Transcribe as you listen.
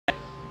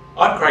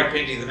I'm Craig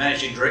Penty, the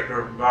Managing Director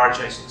of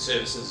Envirochasing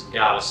Services and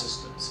Gala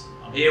Systems.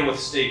 I'm here with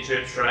Steve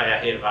Terpstra, our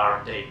Head of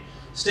R&D.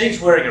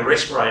 Steve's wearing a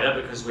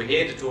respirator because we're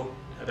here to talk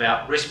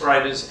about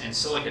respirators and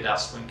silica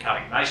dust when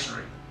cutting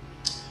masonry.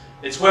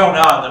 It's well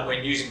known that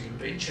when using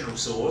conventional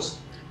saws,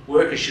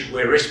 workers should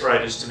wear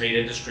respirators to meet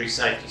industry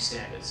safety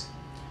standards.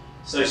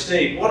 So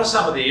Steve, what are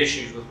some of the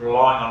issues with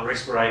relying on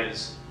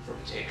respirators for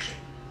protection?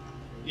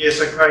 Yeah,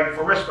 so Craig,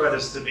 for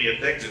respirators to be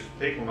effective,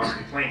 people must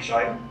be clean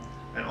shaven,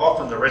 and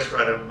often the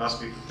respirator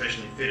must be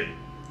professionally fitted.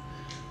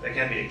 They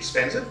can be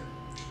expensive,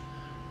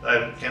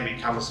 they can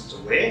be cumbersome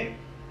to wear,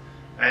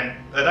 and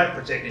they don't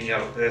protect any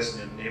other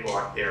person in a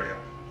nearby area.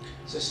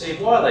 So Steve,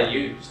 why are they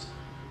used?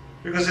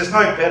 Because there's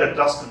no better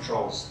dust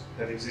controls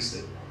that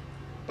existed,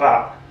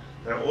 but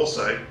they're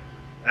also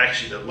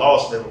actually the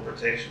lowest level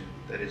protection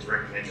that is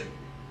recommended.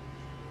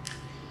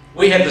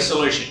 We have the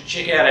solution.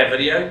 Check out our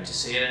video to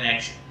see it in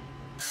action.